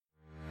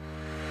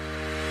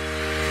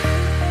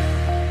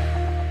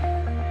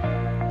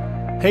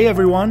Hey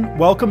everyone,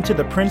 welcome to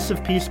the Prince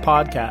of Peace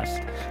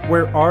podcast,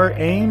 where our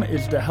aim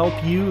is to help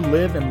you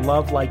live and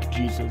love like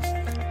Jesus.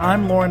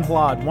 I'm Lauren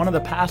Vlad, one of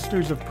the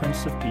pastors of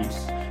Prince of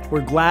Peace.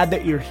 We're glad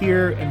that you're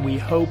here and we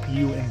hope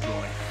you enjoy.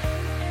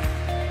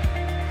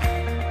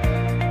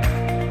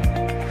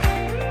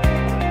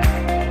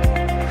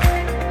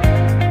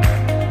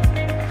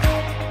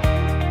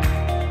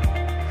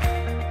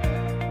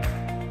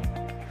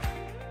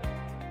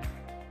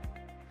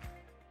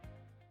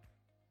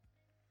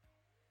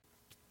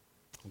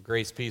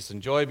 Grace, peace,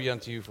 and joy be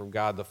unto you from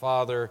God the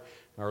Father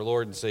and our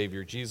Lord and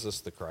Savior, Jesus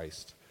the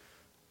Christ.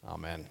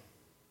 Amen.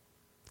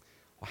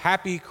 Well,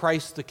 happy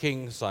Christ the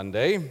King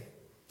Sunday.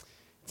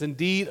 It's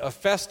indeed a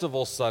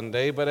festival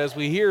Sunday, but as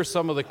we hear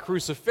some of the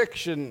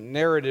crucifixion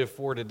narrative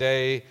for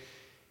today,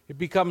 it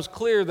becomes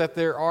clear that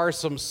there are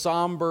some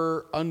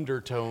somber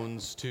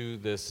undertones to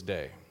this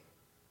day.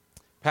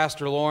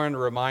 Pastor Lauren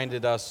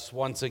reminded us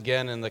once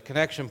again in the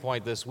connection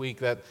point this week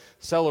that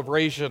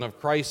celebration of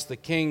Christ the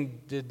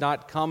King did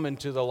not come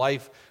into the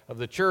life of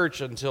the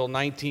church until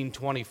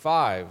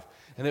 1925,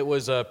 and it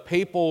was a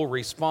papal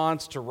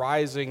response to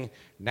rising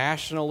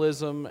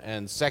nationalism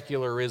and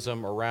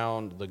secularism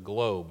around the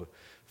globe.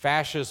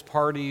 Fascist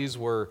parties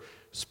were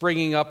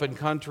springing up in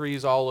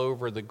countries all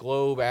over the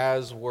globe,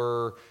 as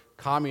were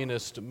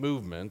communist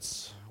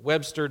movements.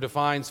 Webster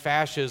defines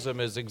fascism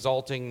as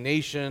exalting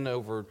nation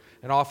over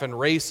and often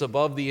race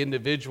above the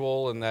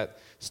individual, and that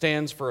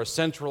stands for a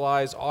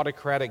centralized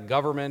autocratic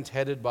government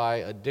headed by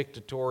a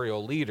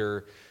dictatorial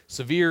leader,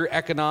 severe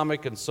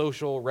economic and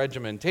social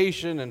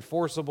regimentation, and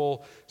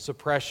forcible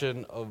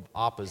suppression of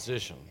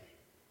opposition.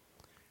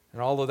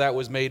 And all of that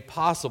was made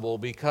possible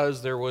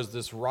because there was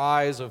this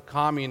rise of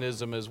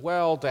communism as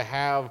well, to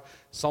have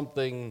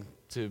something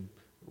to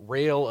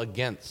rail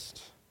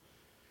against.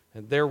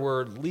 And there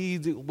were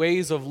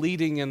ways of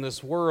leading in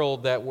this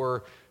world that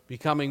were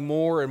becoming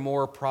more and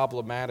more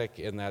problematic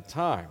in that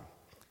time.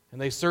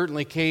 And they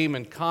certainly came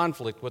in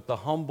conflict with the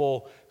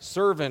humble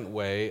servant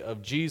way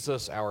of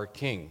Jesus our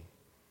King.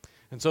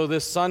 And so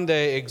this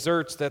Sunday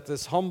exerts that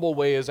this humble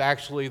way is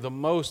actually the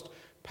most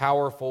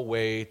powerful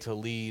way to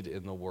lead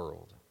in the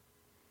world.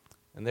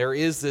 And there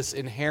is this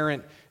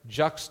inherent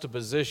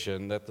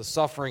juxtaposition that the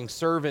suffering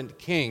servant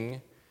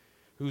king,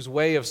 whose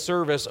way of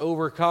service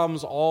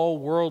overcomes all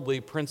worldly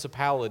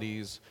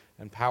principalities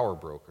and power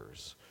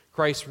brokers.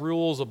 Christ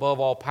rules above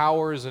all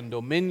powers and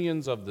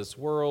dominions of this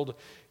world.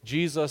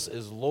 Jesus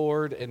is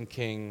Lord and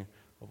King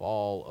of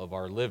all of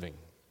our living.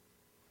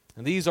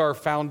 And these are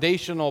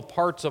foundational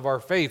parts of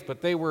our faith,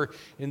 but they were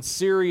in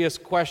serious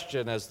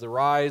question as the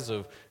rise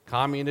of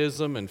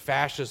communism and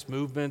fascist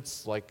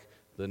movements, like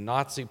the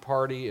Nazi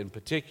Party in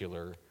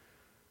particular,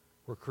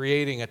 were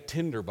creating a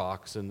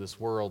tinderbox in this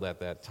world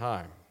at that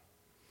time.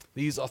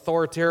 These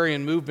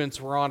authoritarian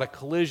movements were on a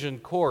collision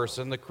course,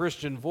 and the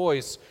Christian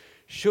voice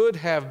should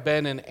have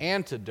been an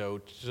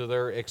antidote to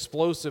their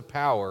explosive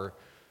power,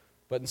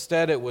 but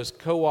instead it was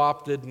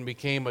co-opted and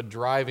became a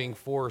driving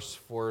force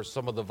for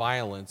some of the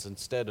violence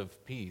instead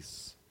of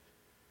peace.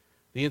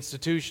 The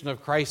institution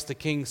of Christ the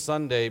King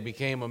Sunday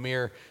became a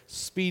mere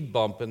speed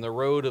bump in the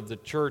road of the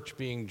church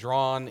being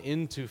drawn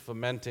into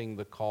fomenting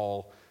the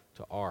call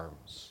to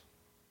arms.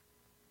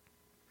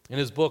 In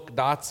his book,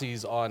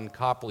 Nazis on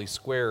Copley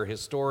Square,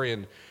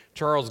 historian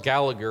Charles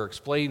Gallagher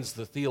explains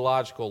the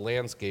theological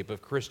landscape of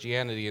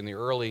Christianity in the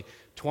early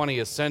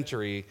 20th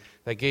century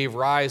that gave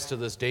rise to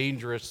this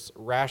dangerous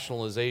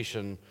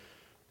rationalization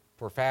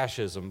for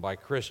fascism by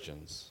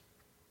Christians.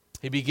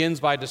 He begins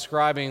by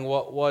describing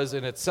what was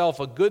in itself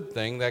a good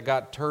thing that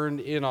got turned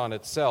in on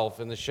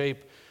itself in the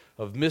shape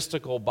of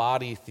mystical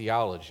body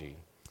theology.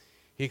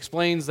 He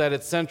explains that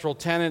its central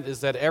tenet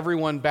is that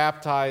everyone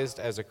baptized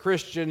as a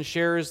Christian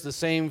shares the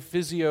same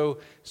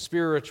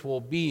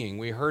physio-spiritual being.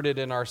 We heard it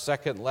in our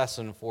second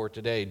lesson for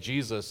today,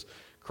 Jesus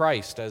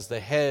Christ as the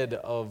head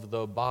of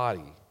the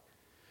body.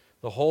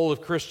 The whole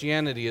of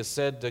Christianity is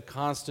said to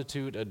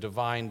constitute a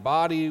divine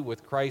body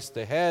with Christ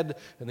the head,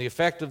 and the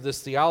effect of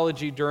this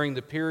theology during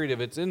the period of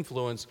its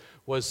influence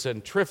was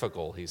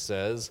centrifugal, he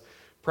says,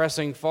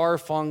 pressing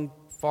far-flung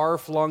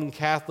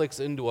Catholics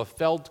into a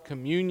felt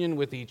communion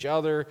with each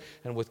other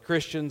and with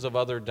Christians of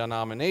other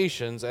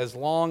denominations, as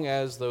long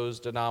as those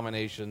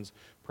denominations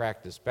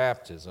practice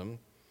baptism.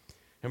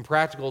 In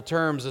practical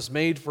terms, this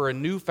made for a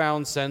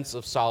newfound sense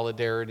of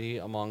solidarity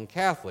among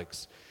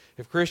Catholics.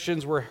 If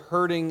Christians were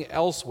hurting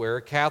elsewhere,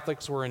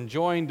 Catholics were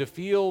enjoined to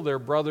feel their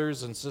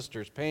brothers' and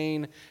sisters'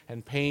 pain,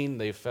 and pain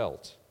they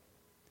felt.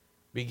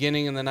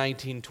 Beginning in the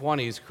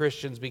 1920s,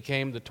 Christians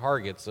became the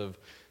targets of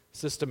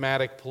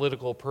systematic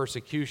political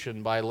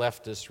persecution by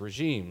leftist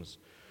regimes.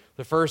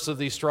 The first of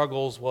these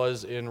struggles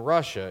was in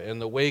Russia in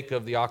the wake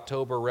of the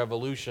October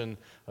Revolution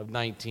of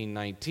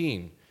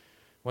 1919,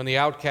 when the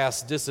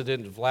outcast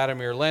dissident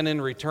Vladimir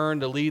Lenin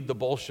returned to lead the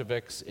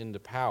Bolsheviks into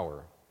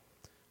power.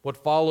 What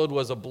followed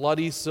was a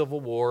bloody civil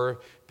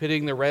war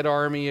pitting the Red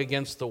Army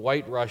against the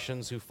White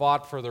Russians who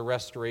fought for the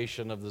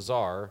restoration of the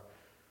Tsar,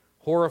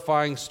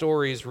 Horrifying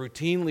stories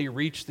routinely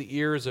reached the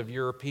ears of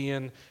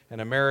European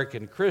and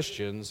American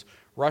Christians.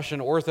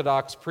 Russian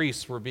Orthodox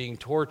priests were being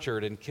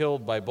tortured and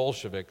killed by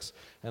Bolsheviks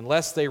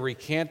unless they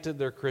recanted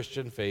their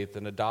Christian faith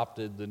and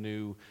adopted the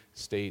new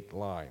state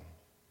line.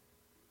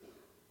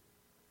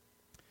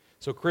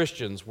 So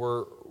Christians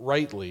were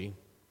rightly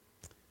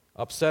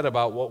upset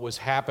about what was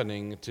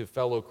happening to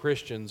fellow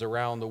Christians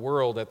around the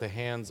world at the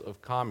hands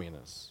of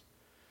communists.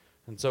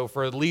 And so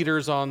for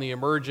leaders on the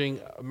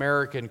emerging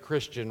American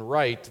Christian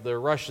right, the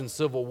Russian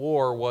Civil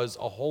War was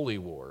a holy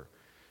war.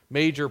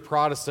 Major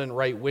Protestant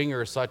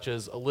right-wingers such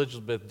as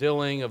Elizabeth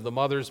Dilling of the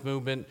Mothers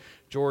Movement,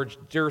 George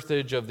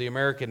Dirthage of the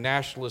American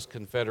Nationalist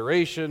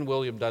Confederation,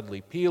 William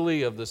Dudley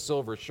Peely of the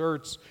Silver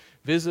Shirts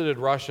visited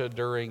Russia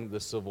during the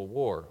Civil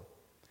War.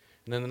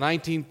 And in the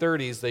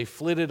 1930s, they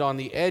flitted on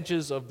the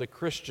edges of the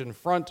Christian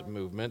Front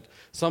movement,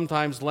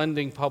 sometimes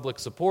lending public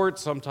support,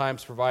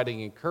 sometimes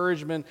providing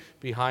encouragement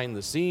behind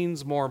the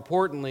scenes. More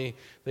importantly,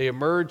 they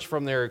emerged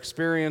from their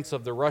experience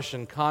of the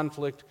Russian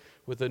conflict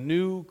with a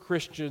new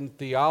Christian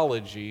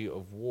theology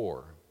of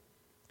war.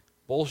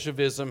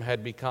 Bolshevism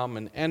had become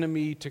an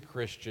enemy to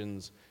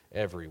Christians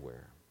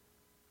everywhere.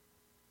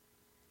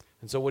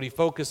 And so what he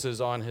focuses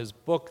on his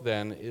book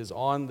then is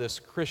on this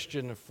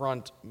Christian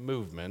Front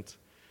movement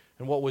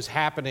and what was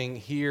happening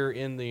here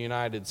in the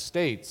United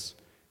States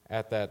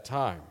at that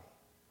time.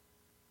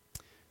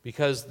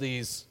 Because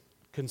these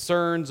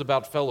concerns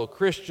about fellow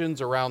Christians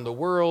around the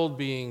world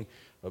being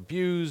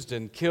abused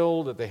and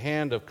killed at the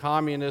hand of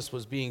communists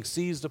was being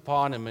seized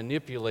upon and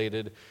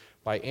manipulated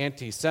by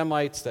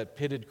anti-Semites that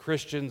pitted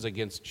Christians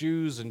against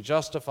Jews and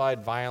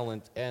justified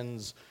violent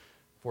ends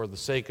for the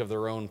sake of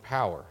their own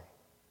power.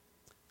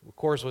 Of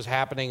course, was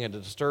happening in a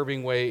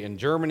disturbing way in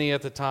Germany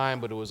at the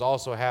time, but it was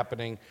also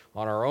happening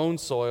on our own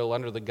soil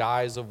under the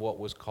guise of what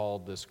was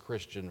called this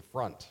Christian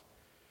Front.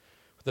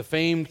 The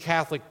famed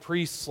Catholic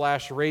priest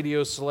 /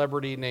 radio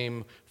celebrity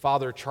named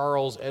Father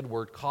Charles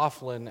Edward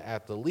Coughlin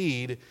at the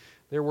lead,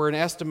 there were an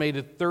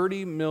estimated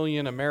 30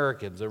 million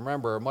Americans, and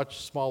remember, a much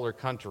smaller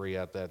country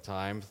at that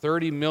time,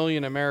 30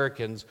 million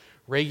Americans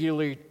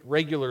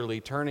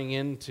regularly turning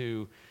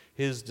into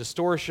his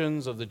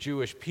distortions of the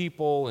Jewish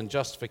people and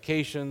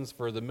justifications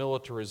for the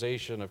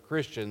militarization of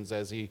Christians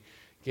as he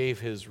gave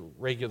his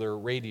regular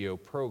radio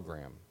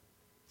program.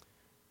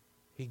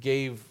 He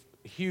gave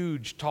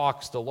huge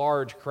talks to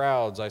large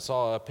crowds. I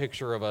saw a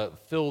picture of a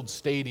filled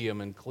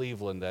stadium in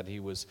Cleveland that he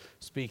was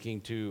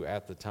speaking to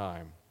at the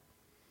time.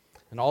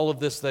 And all of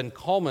this then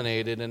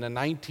culminated in a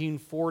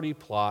 1940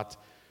 plot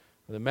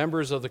of the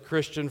members of the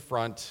Christian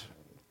Front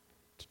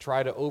to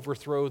try to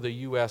overthrow the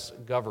U.S.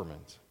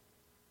 government.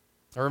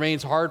 It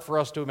remains hard for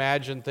us to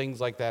imagine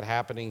things like that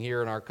happening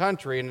here in our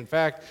country. And in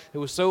fact, it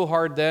was so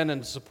hard then,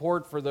 and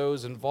support for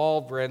those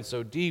involved ran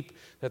so deep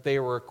that they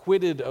were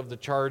acquitted of the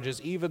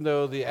charges, even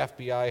though the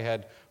FBI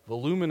had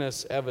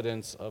voluminous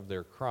evidence of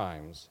their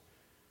crimes.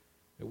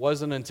 It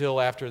wasn't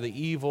until after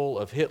the evil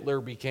of Hitler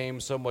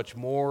became so much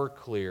more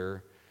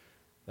clear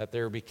that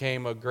there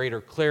became a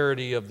greater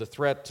clarity of the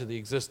threat to the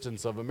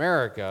existence of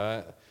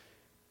America.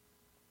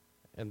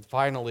 And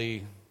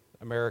finally,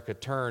 America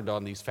turned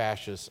on these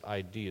fascist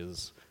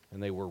ideas,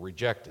 and they were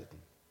rejected.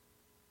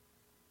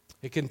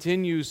 It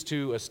continues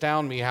to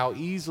astound me how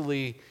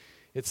easily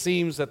it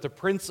seems that the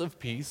Prince of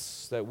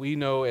Peace that we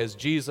know as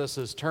Jesus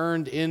is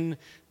turned into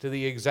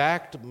the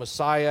exact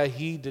Messiah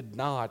he did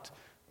not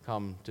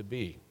come to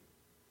be.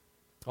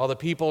 While the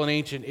people in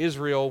ancient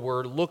Israel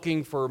were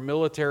looking for a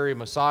military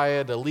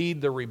Messiah to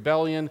lead the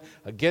rebellion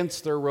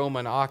against their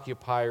Roman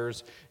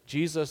occupiers,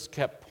 Jesus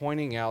kept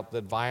pointing out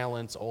that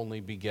violence only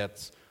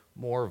begets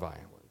more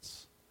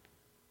violence,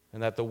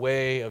 and that the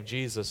way of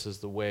Jesus is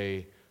the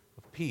way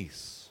of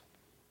peace.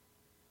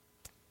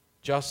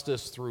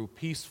 Justice through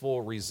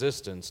peaceful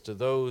resistance to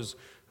those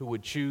who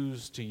would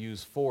choose to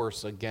use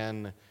force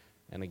again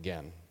and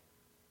again.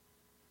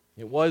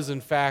 It was,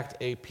 in fact,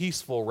 a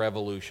peaceful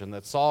revolution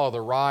that saw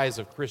the rise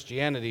of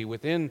Christianity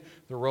within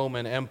the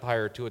Roman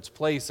Empire to its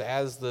place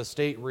as the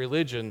state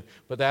religion,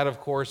 but that, of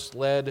course,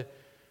 led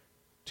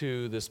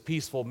to this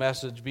peaceful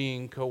message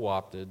being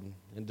co-opted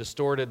and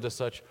distorted to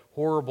such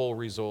horrible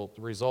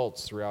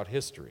results throughout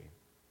history.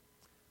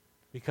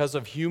 Because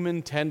of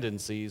human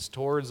tendencies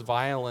towards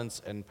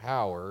violence and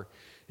power,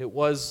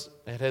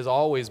 it has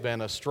always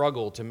been a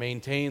struggle to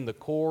maintain the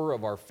core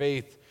of our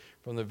faith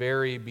from the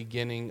very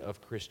beginning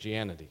of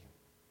Christianity.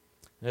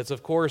 And it's,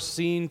 of course,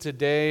 seen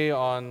today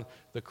on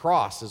the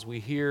cross as we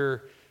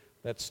hear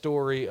that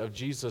story of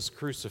Jesus'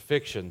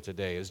 crucifixion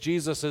today, as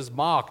Jesus is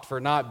mocked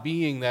for not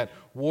being that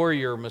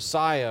warrior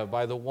Messiah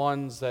by the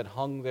ones that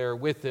hung there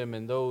with him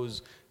and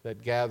those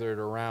that gathered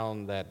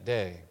around that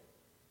day.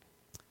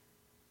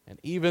 And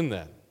even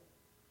then,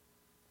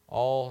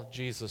 all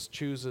Jesus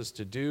chooses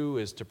to do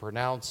is to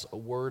pronounce a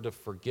word of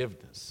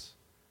forgiveness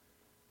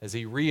as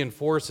he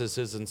reinforces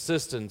his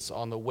insistence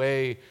on the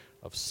way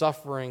of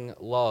suffering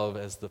love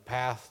as the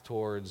path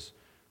towards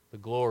the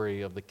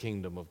glory of the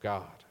kingdom of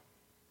God.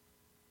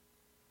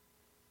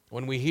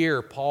 When we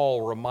hear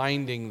Paul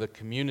reminding the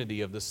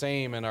community of the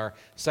same in our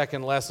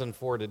second lesson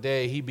for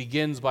today, he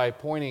begins by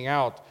pointing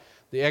out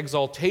the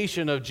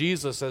exaltation of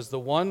Jesus as the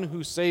one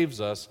who saves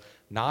us,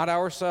 not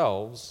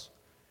ourselves.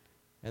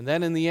 And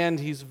then in the end,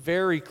 he's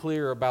very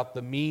clear about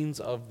the means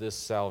of this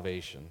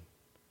salvation.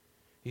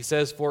 He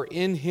says, "For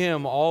in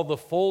him all the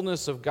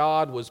fullness of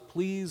God was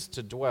pleased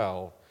to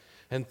dwell,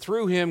 and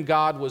through him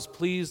God was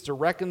pleased to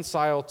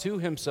reconcile to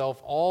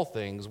himself all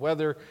things,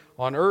 whether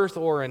on earth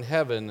or in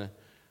heaven,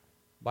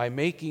 by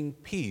making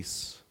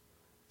peace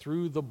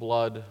through the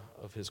blood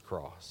of his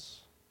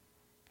cross."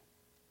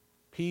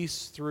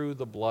 Peace through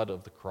the blood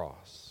of the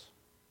cross.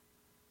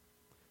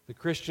 The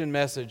Christian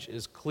message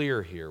is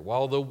clear here.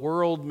 While the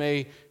world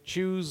may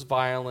choose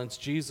violence,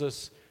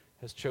 Jesus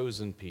has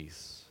chosen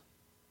peace.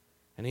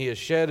 And he has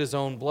shed his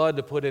own blood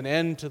to put an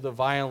end to the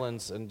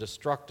violence and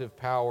destructive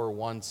power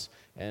once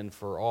and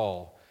for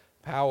all.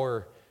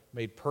 Power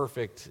made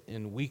perfect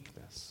in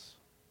weakness.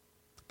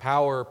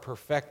 Power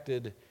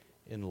perfected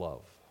in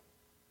love.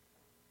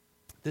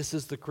 This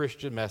is the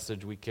Christian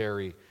message we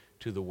carry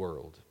to the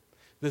world.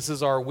 This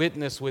is our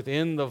witness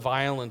within the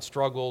violent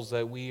struggles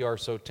that we are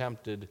so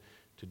tempted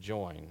to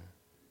join.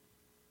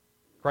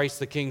 Christ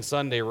the King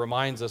Sunday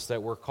reminds us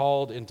that we're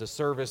called into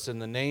service in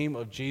the name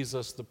of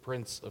Jesus, the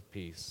Prince of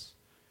Peace.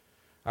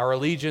 Our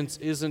allegiance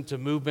isn't to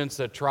movements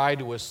that try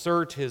to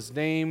assert his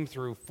name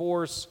through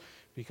force,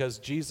 because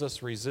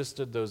Jesus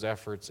resisted those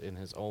efforts in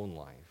his own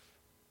life.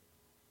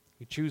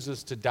 He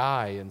chooses to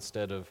die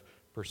instead of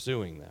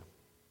pursuing them.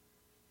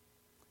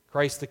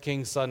 Christ the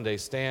King Sunday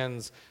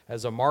stands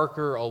as a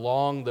marker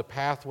along the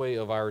pathway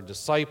of our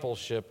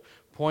discipleship,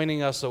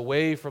 pointing us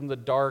away from the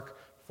dark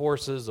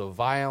forces of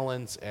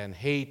violence and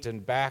hate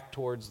and back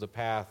towards the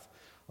path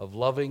of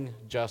loving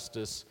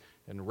justice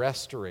and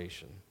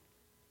restoration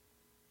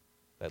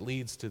that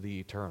leads to the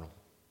eternal.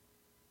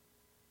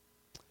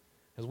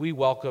 As we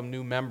welcome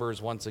new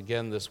members once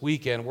again this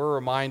weekend, we're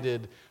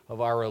reminded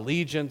of our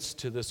allegiance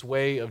to this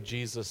way of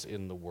Jesus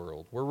in the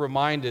world. We're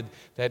reminded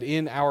that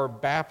in our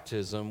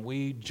baptism,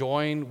 we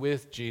join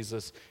with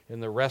Jesus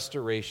in the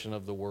restoration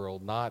of the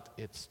world, not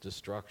its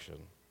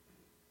destruction.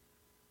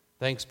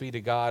 Thanks be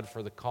to God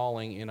for the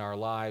calling in our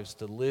lives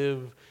to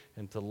live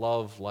and to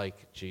love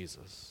like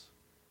Jesus,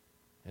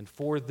 and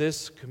for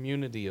this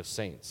community of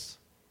saints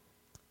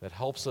that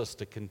helps us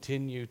to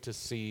continue to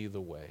see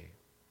the way.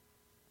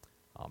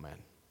 Amen.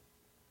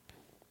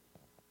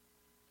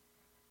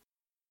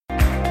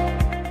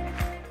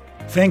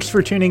 Thanks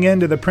for tuning in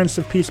to the Prince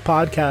of Peace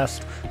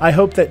podcast. I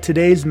hope that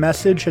today's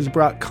message has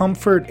brought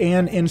comfort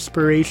and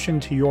inspiration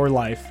to your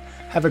life.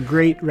 Have a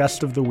great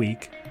rest of the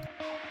week.